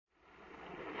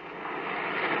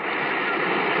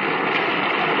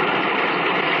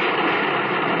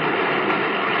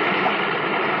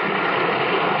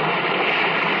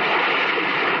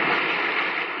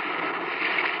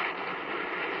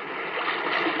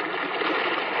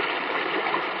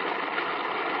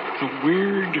The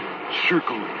Weird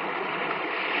Circle.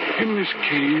 In this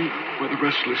cave by the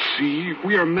restless sea,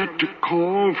 we are met to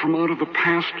call from out of the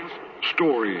past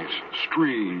stories,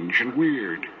 strange and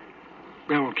weird.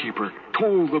 Bellkeeper,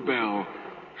 toll the bell,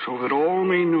 so that all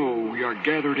may know we are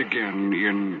gathered again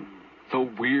in the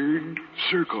Weird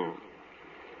Circle.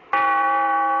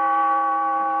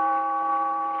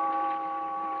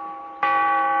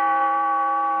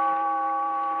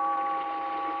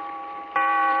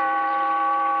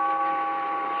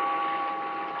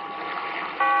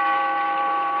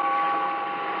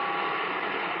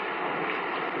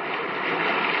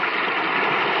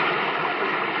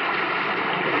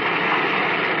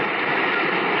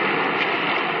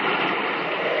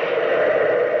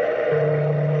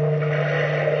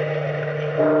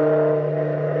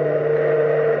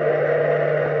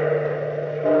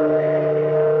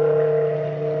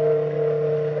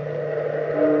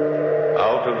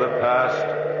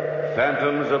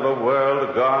 Phantoms of a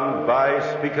world gone by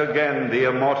speak again the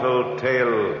immortal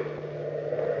tale.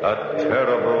 A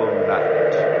terrible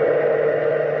night.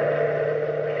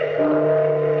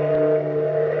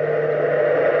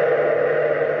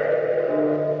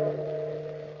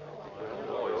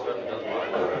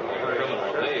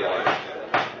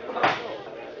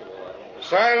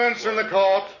 Silence in the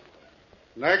court.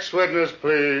 Next witness,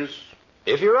 please.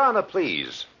 If Your Honor,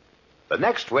 please. The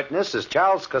next witness is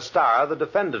Charles Castar, the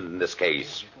defendant in this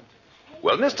case.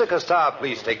 Will Mr. Castar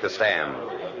please take the stand?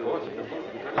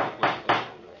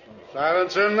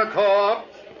 Silence in the court.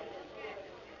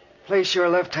 Place your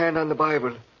left hand on the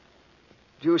Bible.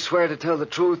 Do you swear to tell the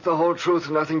truth, the whole truth,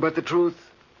 and nothing but the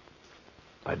truth?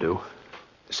 I do.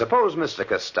 Suppose, Mr.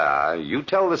 Castar, you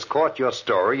tell this court your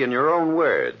story in your own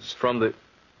words. From the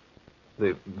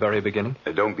very beginning?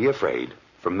 Don't be afraid.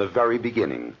 From the very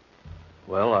beginning.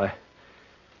 Well,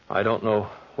 I don't know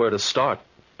where to start,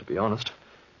 to be honest.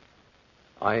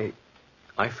 I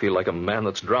feel like a man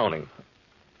that's drowning.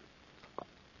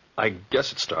 I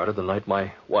guess it started the night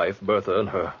my wife, Bertha, and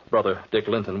her brother, Dick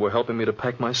Linton, were helping me to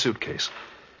pack my suitcase.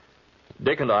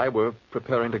 Dick and I were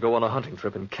preparing to go on a hunting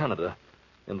trip in Canada,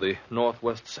 in the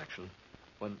northwest section,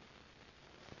 when...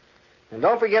 And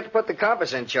don't forget to put the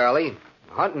compass in, Charlie.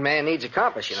 A hunting man needs a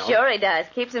compass, you know. Sure he does.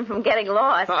 Keeps him from getting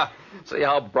lost. See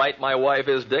how bright my wife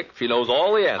is, Dick? She knows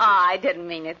all the answers. I didn't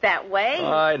mean it that way.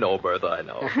 I know, Bertha, I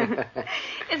know.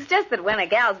 It's just that when a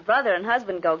gal's brother and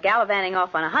husband go gallivanting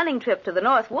off on a hunting trip to the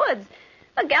North Woods,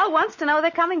 a gal wants to know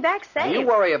they're coming back safe. You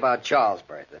worry about Charles,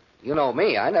 Bertha. You know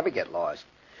me. I never get lost.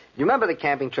 You remember the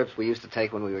camping trips we used to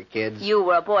take when we were kids? You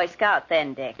were a Boy Scout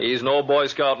then, Dick. He's no Boy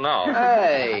Scout now.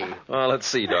 Hey. Well, let's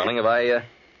see, darling. Have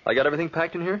I got everything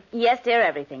packed in here? Yes, dear,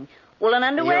 everything. Woolen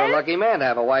underwear. You're a lucky man to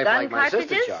have a wife gun like my cartridges?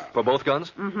 sister, Charles. For both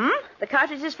guns? Mm-hmm. The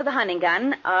cartridges for the hunting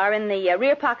gun are in the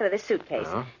rear pocket of this suitcase.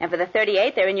 And for the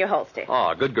 .38, they're in your holster.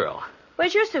 Oh, good girl.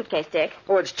 Where's your suitcase, Dick?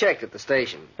 Oh, it's checked at the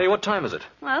station. Hey, what time is it?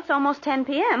 Well, it's almost 10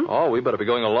 p.m. Oh, we better be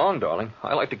going along, darling.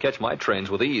 I like to catch my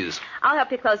trains with ease. I'll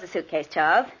help you close the suitcase,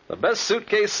 Charles. The best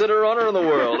suitcase sitter-runner in the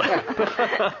world.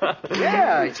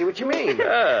 Yeah, I see what you mean.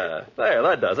 Yeah, there,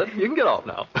 that does it. You can get off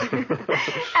now.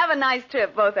 Have a nice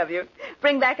trip, both of you.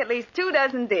 Bring back at least 2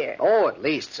 dozen deer. Oh, at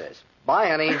least, sis. Bye,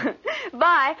 honey.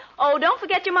 Bye. Oh, don't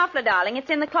forget your muffler, darling.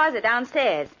 It's in the closet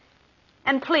downstairs.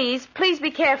 And please be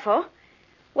careful.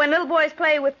 When little boys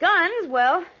play with guns,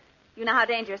 well, you know how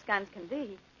dangerous guns can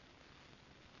be.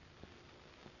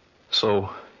 So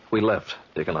we left,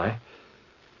 Dick and I.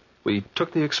 We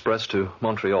took the express to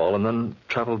Montreal and then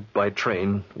traveled by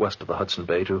train west of the Hudson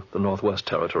Bay to the Northwest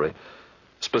Territory,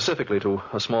 specifically to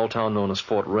a small town known as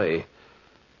Fort Ray.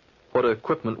 What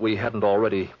equipment we hadn't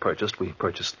already purchased, we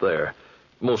purchased there,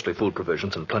 mostly food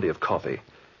provisions and plenty of coffee.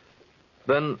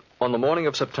 Then, on the morning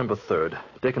of September 3rd,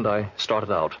 Dick and I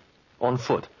started out, on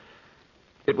foot.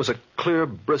 It was a clear,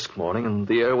 brisk morning, and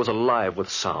the air was alive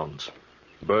with sounds.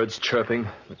 Birds chirping,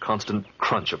 the constant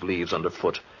crunch of leaves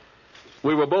underfoot.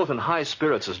 We were both in high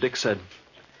spirits, as Dick said.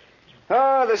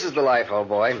 Oh, this is the life, old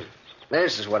boy.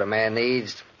 This is what a man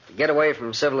needs. To get away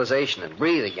from civilization and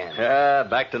breathe again. Yeah,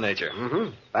 back to nature.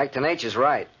 Mm-hmm. Back to nature's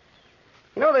right.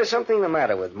 You know, there's something the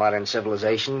matter with modern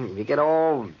civilization. You get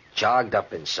all jogged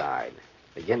up inside.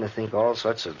 Begin to think all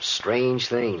sorts of strange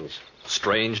things.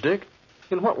 Strange, Dick?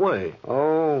 In what way?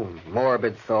 Oh,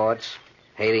 morbid thoughts.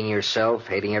 Hating yourself,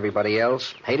 hating everybody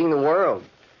else, hating the world.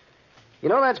 You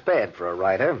know, that's bad for a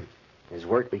writer. His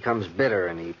work becomes bitter,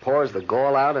 and he pours the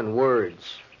gall out in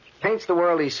words. Paints the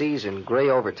world he sees in gray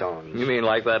overtones. You mean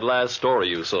like that last story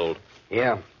you sold?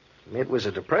 Yeah. It was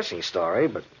a depressing story,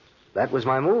 but that was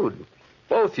my mood.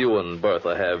 Both you and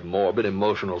Bertha have morbid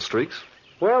emotional streaks.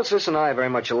 Well, Sis and I are very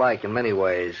much alike in many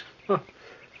ways.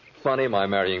 funny, my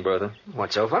marrying Bertha?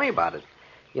 What's so funny about it?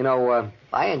 You know,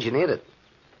 I engineered it.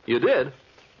 You did?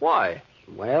 Why?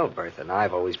 Well, Bertha and I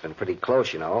have always been pretty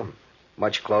close, you know.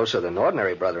 Much closer than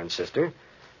ordinary brother and sister.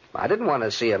 I didn't want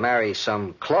to see her marry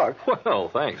some clerk. Well,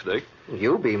 thanks, Dick.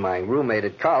 You be my roommate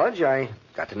at college. I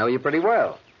got to know you pretty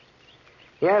well.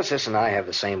 Yes, Sis and I have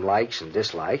the same likes and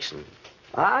dislikes, and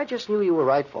I just knew you were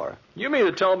right for her. You mean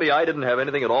to tell me I didn't have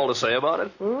anything at all to say about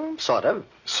it? Sort of.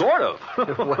 Sort of.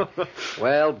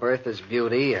 Well, Bertha's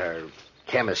beauty, her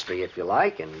chemistry, if you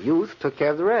like, and youth took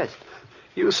care of the rest.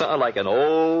 You sound like an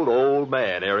old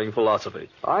man airing philosophy.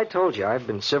 I told you, I've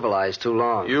been civilized too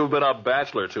long. You've been a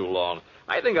bachelor too long.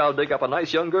 I think I'll dig up a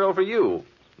nice young girl for you.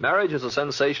 Marriage is a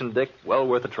sensation, Dick. Well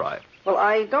worth a try. Well,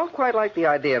 I don't quite like the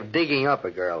idea of digging up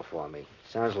a girl for me.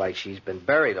 Sounds like she's been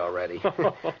buried already.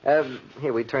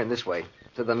 Here, we turn this way.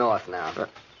 To the north now.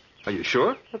 Are you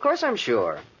sure? Of course I'm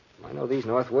sure. I know these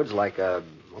north woods like a...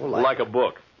 like a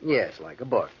book. Yes, like a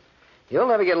book. You'll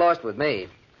never get lost with me.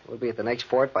 We'll be at the next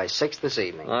fort by 6 this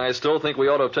evening. I still think we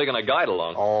ought to have taken a guide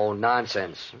along. Oh,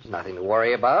 nonsense. There's nothing to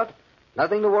worry about.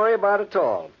 Nothing to worry about at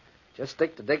all. Just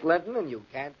stick to Dick Linton and you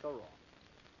can't go wrong.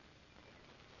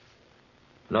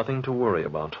 Nothing to worry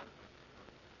about.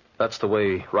 That's the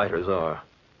way writers are.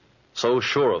 So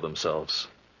sure of themselves.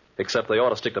 Except they ought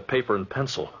to stick to paper and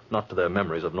pencil, not to their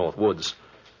memories of North Woods.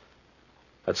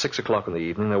 At 6 o'clock in the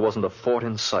evening, there wasn't a fort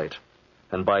in sight.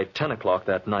 And by 10 o'clock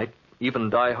that night,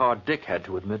 even die-hard Dick had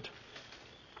to admit.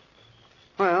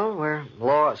 Well, we're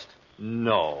lost.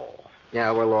 No.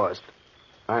 Yeah, we're lost.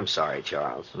 I'm sorry,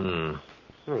 Charles.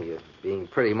 Well, you're being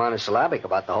pretty monosyllabic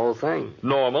about the whole thing.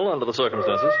 Normal under the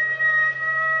circumstances.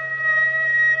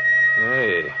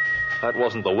 Hey, that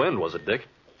wasn't the wind, was it, Dick?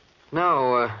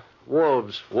 No,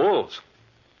 wolves. Wolves?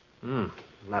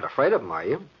 Not afraid of them, are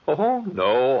you? Oh,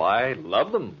 no, I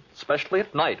love them. Especially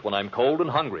at night when I'm cold and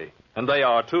hungry. And they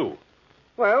are, too.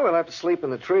 Well, we'll have to sleep in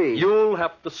the trees. You'll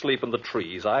have to sleep in the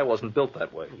trees. I wasn't built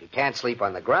that way. You can't sleep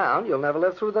on the ground. You'll never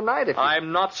live through the night if you...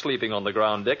 I'm not sleeping on the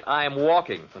ground, Dick. I'm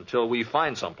walking until we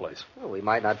find someplace. Well, we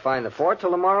might not find the fort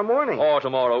till tomorrow morning. Or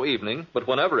tomorrow evening. But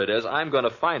whenever it is, I'm going to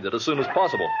find it as soon as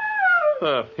possible.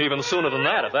 Even sooner than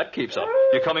that, if that keeps up.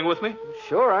 You coming with me?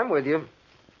 Sure, I'm with you.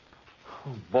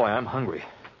 Oh, boy, I'm hungry.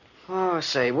 Oh,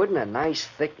 say, wouldn't a nice,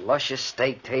 thick, luscious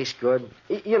steak taste good?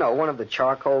 You know, one of the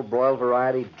charcoal broiled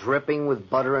variety, dripping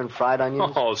with butter and fried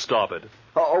onions. Oh, stop it.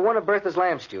 Or one of Bertha's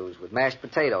lamb stews with mashed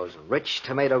potatoes and rich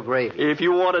tomato gravy. If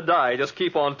you want to die, just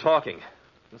keep on talking.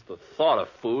 Just the thought of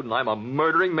food, and I'm a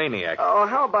murdering maniac. Oh,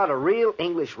 how about a real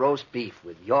English roast beef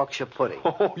with Yorkshire pudding?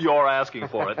 Oh, you're asking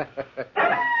for it.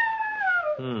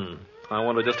 I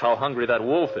wonder just how hungry that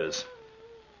wolf is.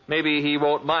 Maybe he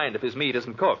won't mind if his meat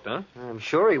isn't cooked, huh? I'm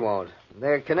sure he won't.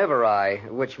 They're carnivori,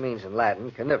 which means in Latin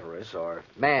carnivorous, or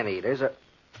man-eaters.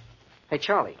 Hey,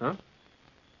 Charlie. Huh?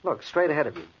 Look, straight ahead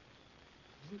of you.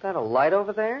 Isn't that a light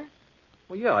over there?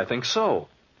 Well, yeah, I think so.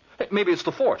 Hey, maybe it's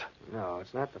the fort. No,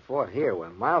 it's not the fort here. We're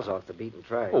miles off the beaten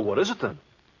track. Well, what is it then?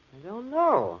 I don't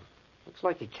know. Looks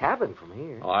like a cabin from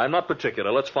here. Oh, I'm not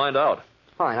particular. Let's find out.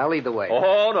 Fine, I'll lead the way.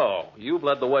 Oh, no. You've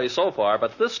led the way so far,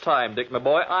 but this time, Dick, my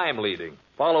boy, I'm leading.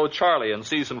 Follow Charlie and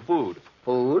see some food.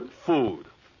 Food? Food.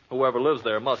 Whoever lives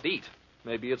there must eat.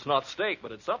 Maybe it's not steak,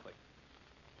 but it's something.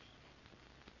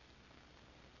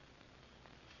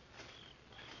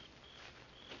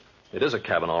 It is a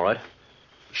cabin, all right.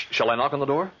 Shall I knock on the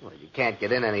door? Well, you can't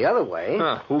get in any other way.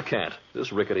 Who can't?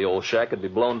 This rickety old shack could be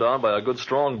blown down by a good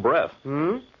strong breath.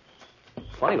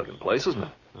 Funny-looking place, isn't it?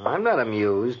 I'm not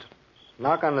amused.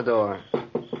 Knock on the door.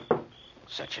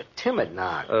 Such a timid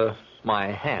knock.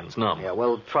 My hand's numb. Yeah,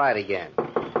 we'll try it again.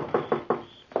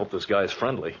 Hope this guy's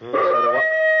friendly. So do I.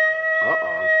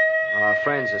 Uh-oh. Our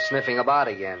friends are sniffing about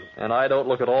again. And I don't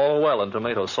look at all well in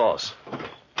tomato sauce.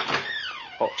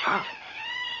 Oh, Charlie.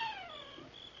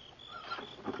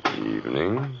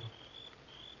 Evening.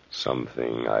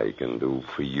 Something I can do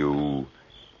for you,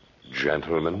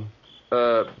 gentlemen?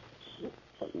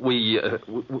 We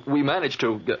managed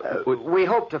to... We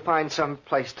hope to find some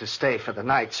place to stay for the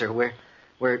night, sir.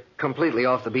 We're completely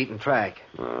off the beaten track.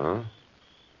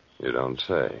 You don't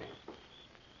say.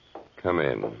 Come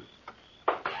in.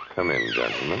 Come in,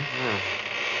 gentlemen.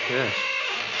 Yes.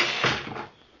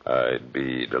 I'd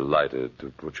be delighted to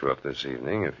put you up this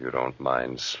evening if you don't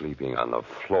mind sleeping on the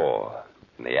floor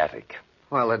in the attic.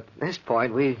 Well, at this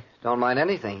point, we don't mind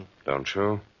anything. Don't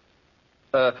you?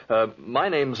 My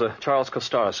name's Charles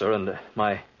Costar, sir, and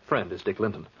my friend is Dick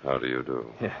Linton. How do you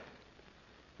do? Yeah.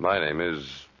 My name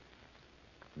is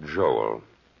Joel.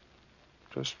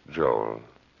 Just Joel.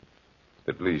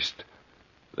 At least,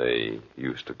 they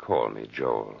used to call me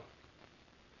Joel.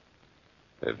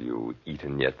 Have you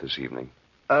eaten yet this evening?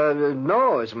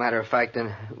 No, as a matter of fact,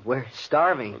 and we're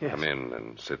starving. Well, come in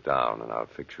and sit down, and I'll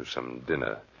fix you some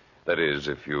dinner. That is,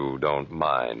 if you don't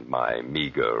mind my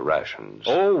meager rations.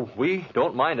 Oh, we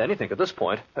don't mind anything at this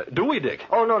point. Do we, Dick?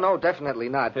 Oh, no, definitely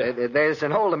not. There's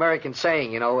an old American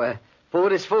saying,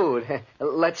 food is food.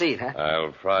 Let's eat, huh?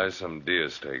 I'll fry some deer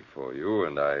steak for you,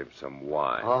 and I've some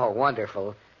wine. Oh,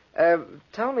 wonderful.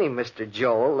 Tell me, Mr.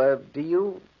 Joel, do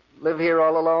you live here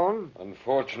all alone?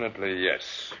 Unfortunately,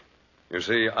 yes. You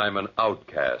see, I'm an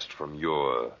outcast from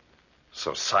your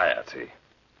society.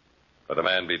 Let a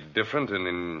man be different,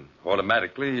 and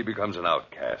automatically he becomes an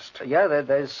outcast. Yeah,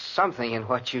 there's something in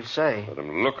what you say. Let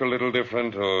him look a little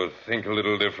different, or think a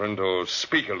little different, or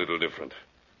speak a little different.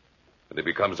 And he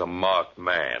becomes a marked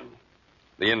man.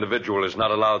 The individual is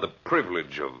not allowed the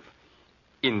privilege of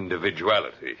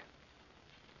individuality.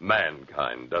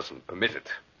 Mankind doesn't permit it.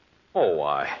 Oh,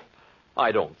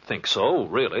 I don't think so,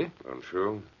 really. Don't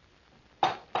you?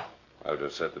 I'll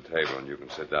just set the table, and you can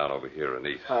sit down over here and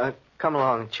eat. Come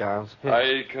along, Charles.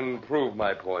 I can prove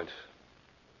my point.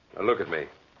 Now, look at me.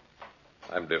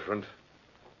 I'm different.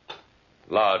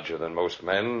 Larger than most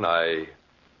men, I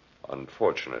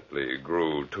unfortunately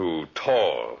grew too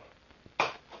tall.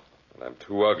 And I'm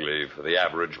too ugly for the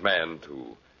average man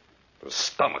to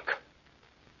stomach.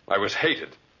 I was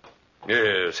hated.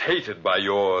 Yes, hated by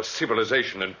your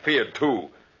civilization and feared, too.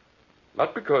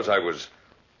 Not because I was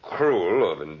cruel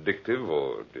or vindictive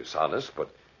or dishonest,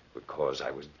 but because I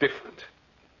was different.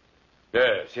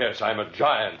 Yes, I'm a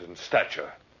giant in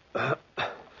stature.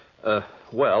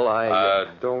 Well,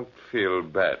 I... Don't feel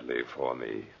badly for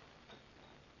me.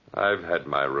 I've had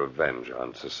my revenge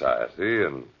on society,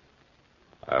 and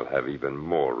I'll have even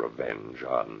more revenge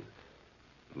on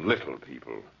little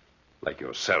people like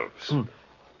yourselves.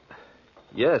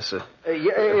 Yes.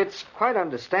 It's quite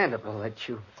understandable that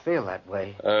you feel that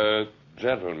way.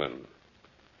 Gentlemen,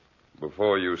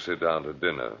 before you sit down to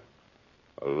dinner,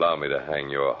 allow me to hang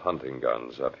your hunting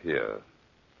guns up here.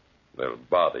 They'll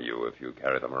bother you if you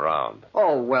carry them around.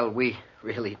 Oh, well, we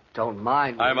really don't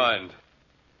mind. I mind.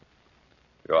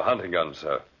 Your hunting gun,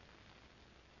 sir.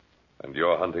 And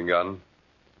your hunting gun?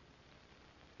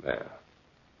 There.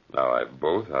 Now I've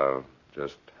both. I'll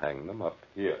just hang them up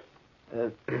here.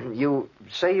 You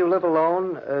say you live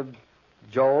alone,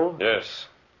 Joel? Yes.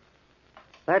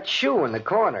 That shoe in the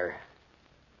corner,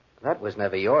 that was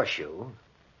never your shoe.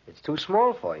 It's too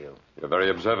small for you. You're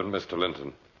very observant, Mr.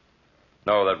 Linton.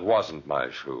 No, that wasn't my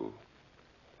shoe.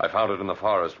 I found it in the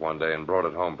forest one day and brought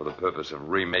it home for the purpose of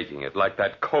remaking it, like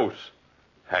that coat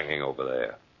hanging over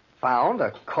there. Found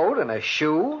a coat and a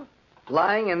shoe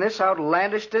lying in this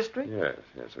outlandish district?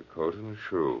 Yes, a coat and a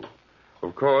shoe.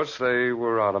 Of course, they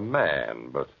were on a man,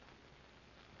 but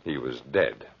he was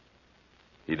dead.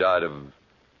 He died of...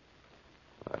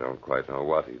 I don't quite know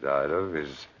what he died of.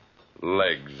 His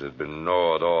legs had been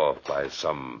gnawed off by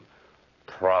some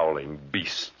prowling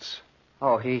beasts.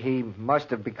 Oh, he must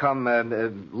have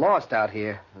become lost out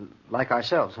here, like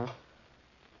ourselves, huh?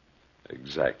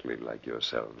 Exactly like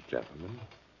yourselves, gentlemen.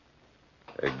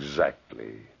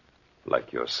 Exactly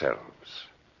like yourselves.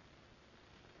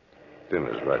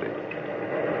 Dinner's ready.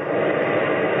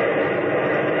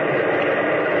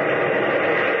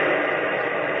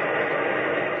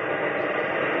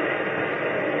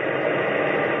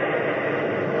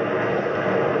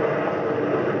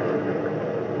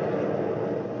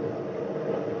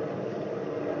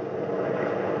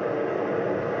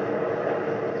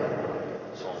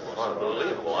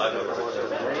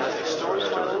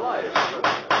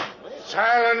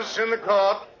 Silence in the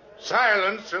court.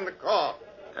 Silence in the court.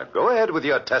 Now, go ahead with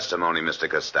your testimony, Mr.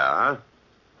 Costar.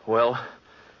 Well,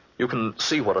 you can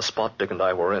see what a spot Dick and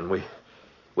I were in.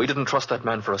 We didn't trust that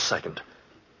man for a second.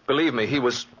 Believe me, he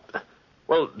was...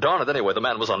 Well, darn it anyway, the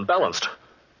man was unbalanced.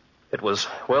 It was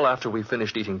well after we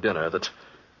finished eating dinner that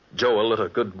Joel lit a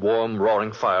good, warm,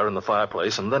 roaring fire in the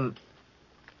fireplace, and then...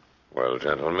 Well,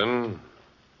 gentlemen,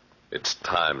 it's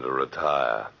time to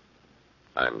retire.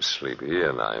 I'm sleepy,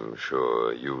 and I'm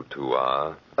sure you two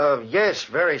are. Yes,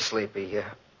 very sleepy.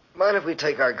 Mind if we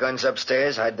take our guns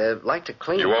upstairs? I'd like to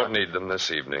clean them. You won't need them this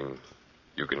evening.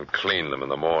 You can clean them in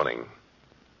the morning.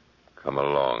 Come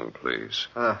along, please.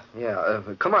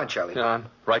 Come on, Charlie. Yeah, I'm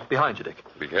right behind you, Dick.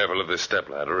 Be careful of this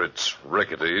stepladder. It's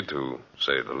rickety, to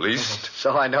say the least.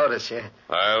 So I notice, yeah.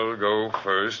 I'll go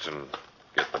first and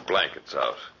get the blankets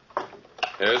out.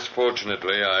 Yes,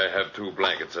 fortunately, I have 2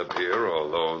 blankets up here,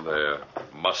 although they're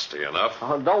musty enough.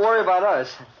 Oh, don't worry about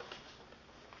us.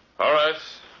 All right.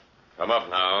 Come up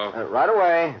now. Right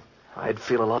away. I'd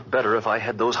feel a lot better if I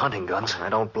had those hunting guns. I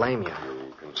don't blame you.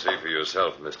 You can see for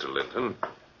yourself, Mr. Linton,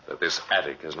 that this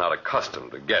attic is not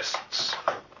accustomed to guests.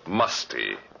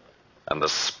 musty, and the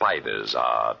spiders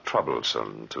are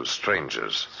troublesome to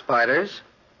strangers. Spiders?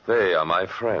 They are my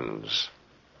friends,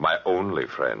 my only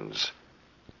friends.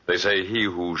 They say he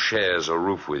who shares a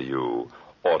roof with you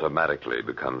automatically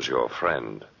becomes your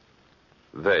friend.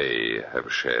 They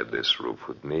have shared this roof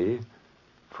with me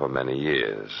for many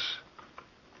years.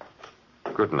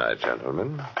 Good night,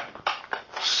 gentlemen.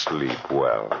 Sleep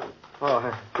well.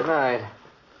 Oh, good night.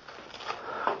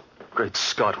 Great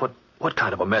Scott, what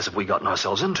kind of a mess have we gotten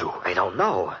ourselves into? I don't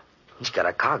know. He's got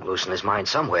a cog loose in his mind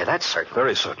somewhere, that's certain.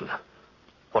 Very certain.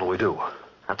 What'll we do?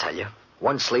 I'll tell you.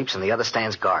 One sleeps and the other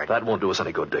stands guard. That won't do us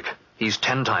any good, Dick. He's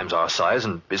 10 times our size,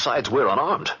 and besides, we're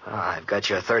unarmed. I've got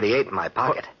your 38 in my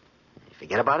pocket. You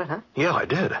forget about it, huh? Yeah, I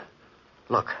did.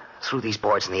 Look, through these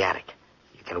boards in the attic.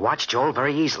 You can watch Joel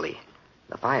very easily.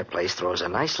 The fireplace throws a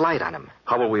nice light on him.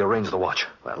 How will we arrange the watch?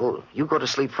 Well, you go to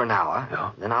sleep for an hour.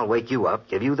 Yeah. Then I'll wake you up,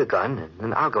 give you the gun, and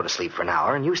then I'll go to sleep for an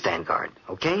hour, and you stand guard,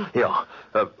 okay? Yeah.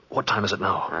 What time is it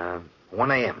now?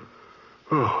 1 a.m.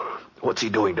 What's he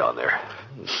doing down there?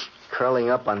 He's curling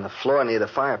up on the floor near the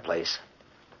fireplace.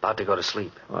 About to go to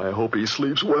sleep. I hope he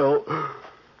sleeps well.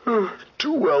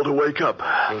 Too well to wake up.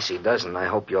 In case he doesn't, I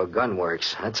hope your gun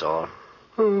works. That's all.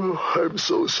 Oh, I'm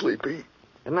so sleepy.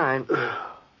 Good night.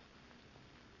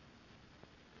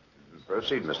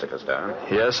 Proceed, Mr. Costar.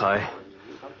 Yes, I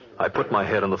put my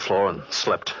head on the floor and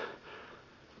slept.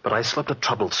 But I slept a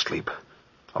troubled sleep,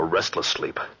 a restless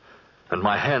sleep, and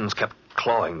my hands kept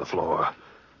clawing the floor,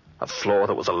 a floor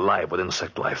that was alive with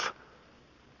insect life.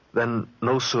 Then,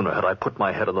 no sooner had I put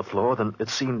my head on the floor than it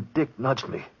seemed Dick nudged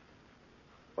me.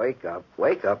 Wake up,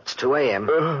 wake up. It's 2 a.m.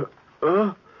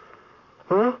 Huh?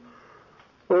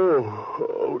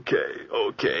 Oh,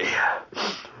 okay.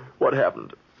 What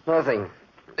happened? Nothing.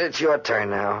 It's your turn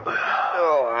now.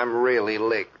 Oh, I'm really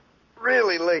licked.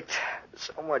 Really licked.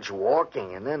 So much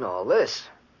walking and then all this.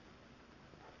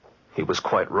 He was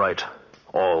quite right.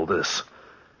 All this.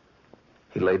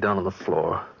 He lay down on the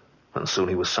floor, and soon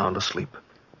he was sound asleep.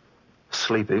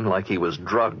 Sleeping like he was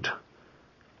drugged.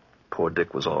 Poor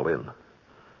Dick was all in.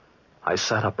 I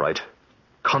sat upright,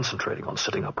 concentrating on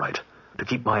sitting upright, to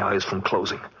keep my eyes from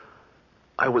closing.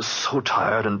 I was so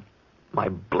tired, and my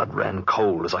blood ran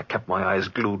cold as I kept my eyes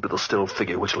glued to the still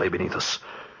figure which lay beneath us.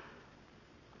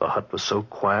 The hut was so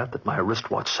quiet that my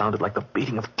wristwatch sounded like the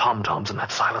beating of tom-toms in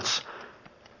that silence.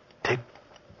 Tick,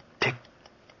 tick,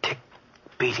 tick,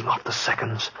 beating off the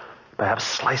seconds, perhaps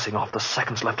slicing off the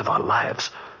seconds left of our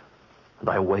lives. And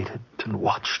I waited and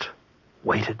watched.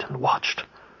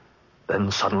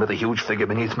 Then suddenly the huge figure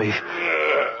beneath me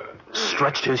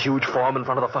stretched his huge form in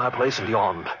front of the fireplace and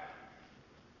yawned.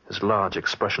 His large,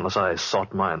 expressionless eyes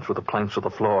sought mine through the planks of the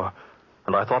floor,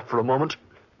 and I thought for a moment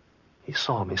he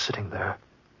saw me sitting there.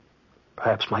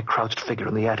 Perhaps my crouched figure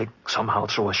in the attic somehow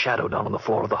threw a shadow down on the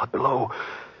floor of the hut below.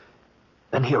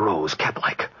 Then he arose,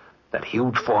 cat-like. That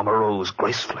huge form arose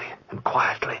gracefully and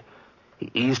quietly. He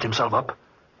eased himself up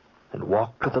and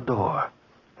walked to the door,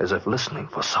 as if listening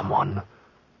for someone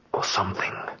or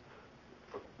something.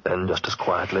 Then, just as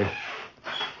quietly,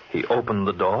 he opened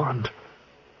the door and...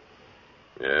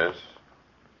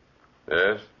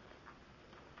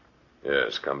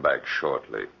 Yes, come back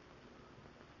shortly.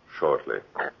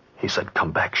 He said,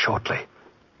 come back shortly.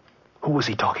 Who was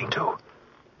he talking to?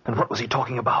 And what was he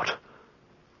talking about?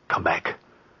 Come back.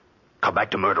 Come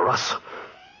back to murder us.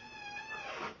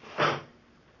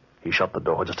 He shut the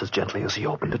door just as gently as he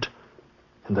opened it.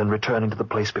 And then returning to the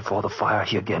place before the fire,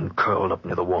 he again curled up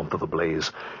near the warmth of the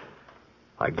blaze.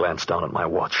 I glanced down at my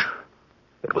watch.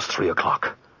 It was 3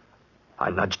 o'clock. I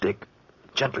nudged Dick,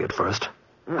 gently at first,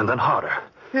 and then harder.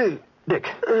 Dick,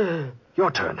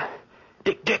 your turn.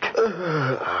 Dick,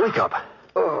 wake up.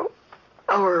 Oh,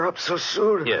 we're up so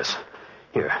soon. Yes.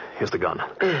 Here's the gun.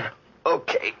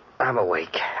 Okay, I'm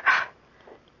awake.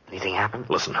 Anything happened?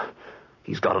 Listen,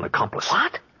 he's got an accomplice.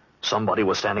 What? Somebody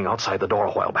was standing outside the door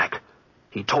a while back.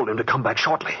 He told him to come back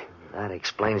shortly. That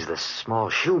explains the small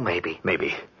shoe, maybe.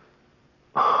 Maybe.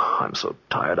 Oh, I'm so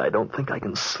tired, I don't think I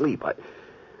can sleep.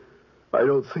 I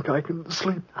don't think I can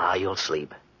sleep. You'll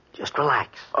sleep. Just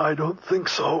relax. I don't think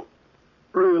so.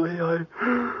 Really,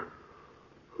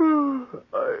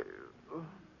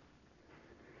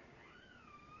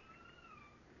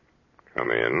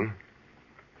 Come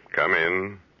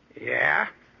in. Yeah?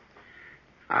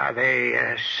 Are they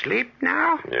asleep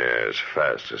now? Yes,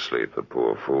 fast asleep, the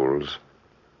poor fools.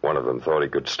 One of them thought he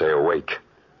could stay awake.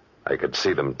 I could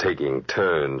see them taking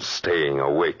turns staying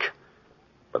awake.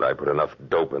 But I put enough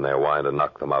dope in their wine to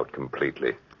knock them out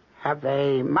completely. Have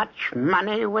they much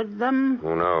money with them?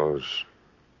 Who knows?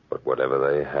 But whatever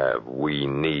they have, we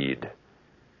need.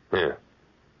 Here.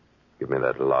 Give me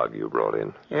that log you brought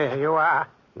in. Here you are.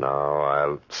 Now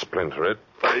I'll splinter it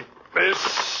like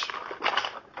this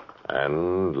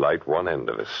and light one end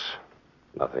of it.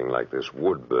 Nothing like this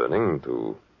wood burning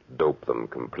to dope them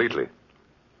completely.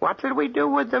 What'll we do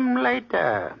with them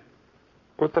later?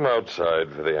 Put them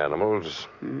outside for the animals.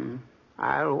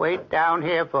 I'll wait down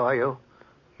here for you.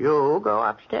 You go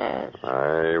upstairs.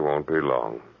 I won't be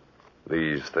long.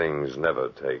 These things never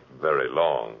take very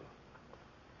long.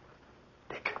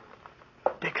 Dick,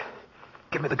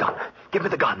 give me the gun. Give me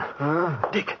the gun. Huh?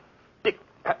 Dick,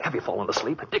 have you fallen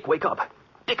asleep? Dick, wake up.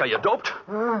 Dick, are you doped?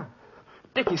 Huh?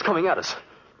 Dick, he's coming at us.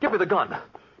 Give me the gun.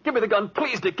 Give me the gun.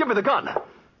 Please, Dick, give me the gun.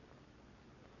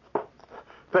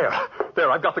 There,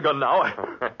 I've got the gun now.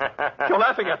 You're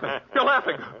laughing at me. You're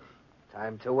laughing.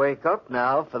 Time to wake up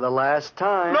now for the last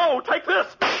time. No, take this.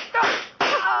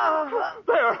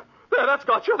 There, that's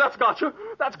got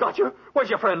you. Where's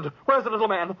your friend? Where's the little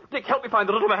man? Dick, help me find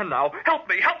the little man now. Help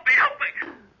me.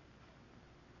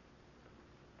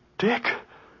 Dick.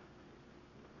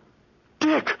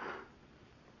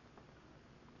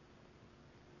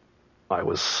 I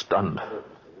was stunned.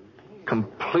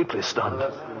 Completely stunned.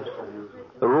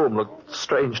 The room looked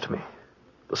strange to me.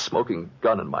 The smoking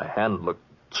gun in my hand looked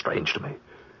strange to me.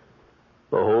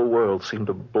 The whole world seemed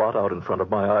to blot out in front of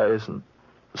my eyes, and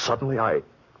suddenly I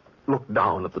looked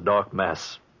down at the dark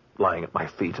mass lying at my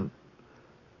feet, and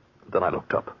then I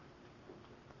looked up.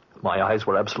 My eyes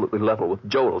were absolutely level with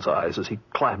Joel's eyes as he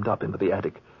climbed up into the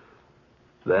attic.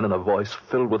 Then, in a voice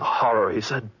filled with horror, he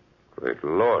said, Great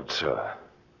Lord, sir.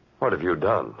 What have you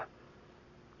done?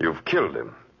 You've killed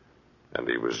him, and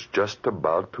he was just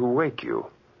about to wake you.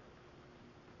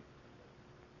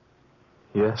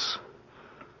 Yes,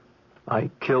 I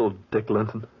killed Dick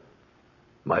Linton,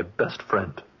 my best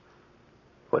friend,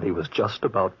 when he was just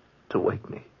about to wake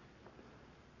me.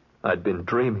 I'd been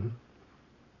dreaming,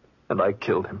 and I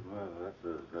killed him.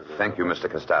 Thank you,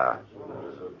 Mr. Castar.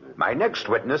 My next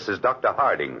witness is Dr.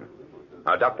 Harding.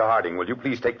 Dr. Harding, will you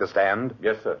please take the stand?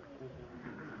 Yes, sir.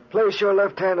 Place your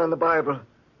left hand on the Bible.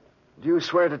 Do you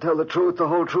swear to tell the truth, the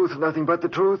whole truth, and nothing but the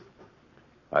truth?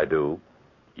 I do.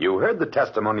 You heard the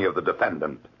testimony of the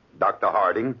defendant, Dr.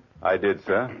 Harding. I did,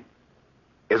 sir.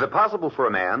 Is it possible for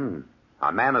a man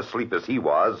asleep as he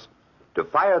was, to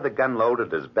fire the gun load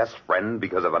at his best friend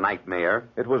because of a nightmare?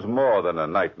 It was more than a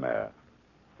nightmare.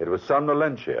 It was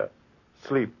somnolentia,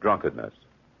 sleep drunkenness.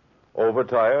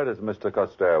 Overtired as Mr.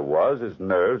 Coster was, his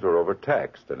nerves were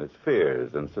overtaxed, and his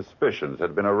fears and suspicions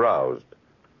had been aroused.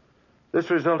 This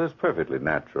result is perfectly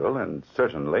natural and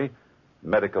certainly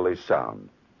medically sound.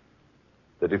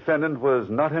 The defendant was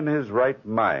not in his right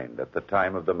mind at the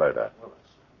time of the murder.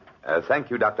 Thank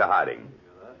you, Dr. Harding.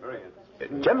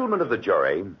 Gentlemen of the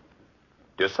jury,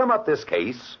 to sum up this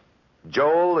case,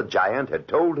 Joel the Giant had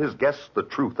told his guests the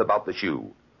truth about the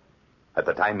shoe. At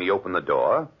the time he opened the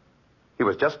door, he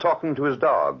was just talking to his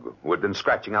dog, who had been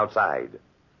scratching outside.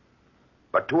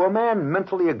 But to a man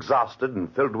mentally exhausted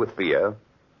and filled with fear,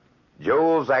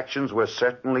 Joel's actions were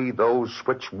certainly those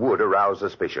which would arouse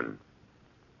suspicion.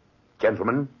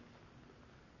 Gentlemen,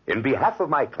 in behalf of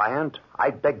my client, I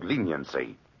beg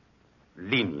leniency.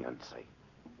 Leniency.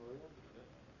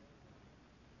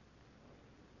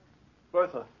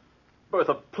 Bertha,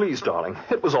 please, darling.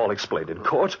 It was all explained in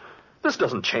court. This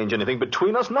doesn't change anything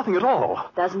between us, nothing at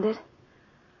all. Doesn't it?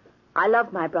 I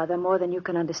love my brother more than you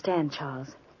can understand,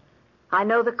 Charles. I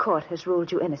know the court has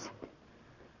ruled you innocent.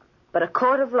 But a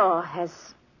court of law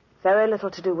has very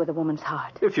little to do with a woman's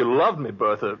heart. If you love me,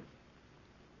 Bertha...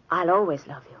 I'll always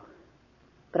love you.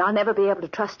 But I'll never be able to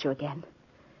trust you again.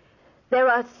 There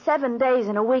are 7 days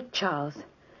in a week, Charles.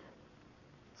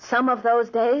 Some of those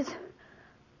days,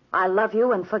 I'll love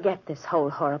you and forget this whole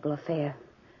horrible affair.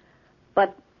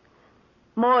 But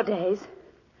more days,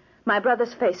 my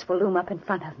brother's face will loom up in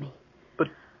front of me. But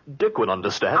Dick would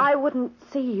understand. I wouldn't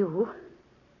see you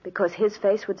because his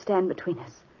face would stand between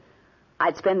us.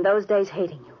 I'd spend those days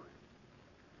hating you.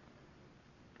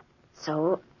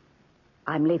 So,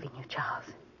 I'm leaving you, Charles.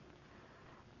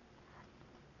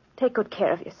 Take good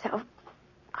care of yourself.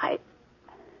 I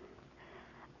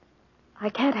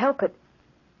can't help it.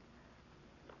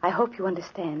 I hope you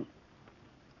understand.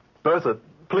 Bertha,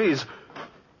 please.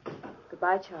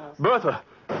 Goodbye, Charles. Bertha.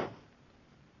 I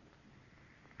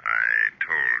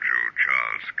told you,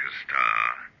 Charles Castar,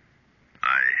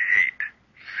 I hate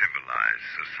civilized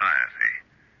society.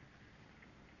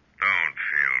 Don't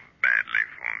feel badly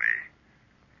for me.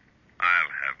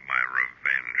 I'll have my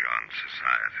revenge on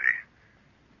society.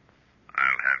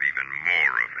 I'll have even more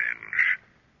revenge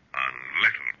on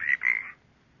little people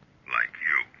like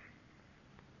you.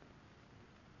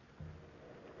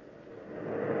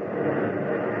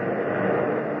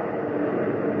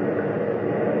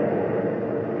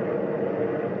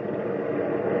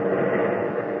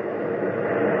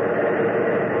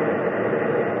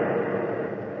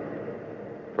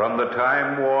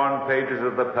 time-worn pages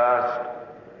of the past,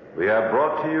 we have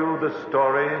brought to you the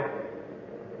story,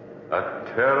 A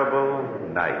Terrible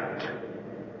Night.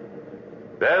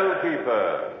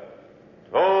 Bellkeeper,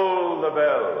 toll the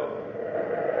bell.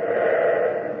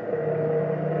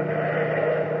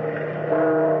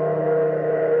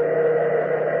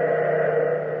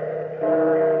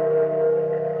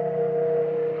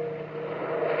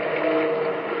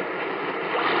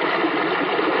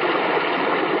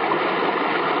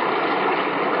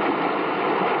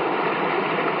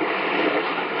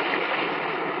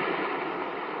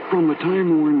 From the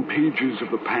time-worn pages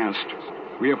of the past,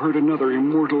 we have heard another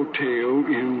immortal tale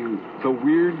in The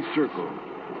Weird Circle.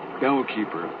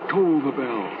 Bellkeeper, toll the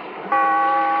bell.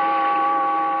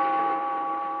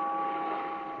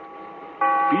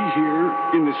 Be here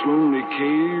in this lonely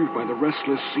cave by the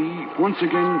restless sea once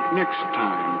again next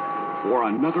time for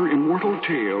another immortal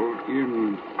tale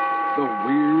in The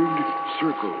Weird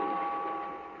Circle.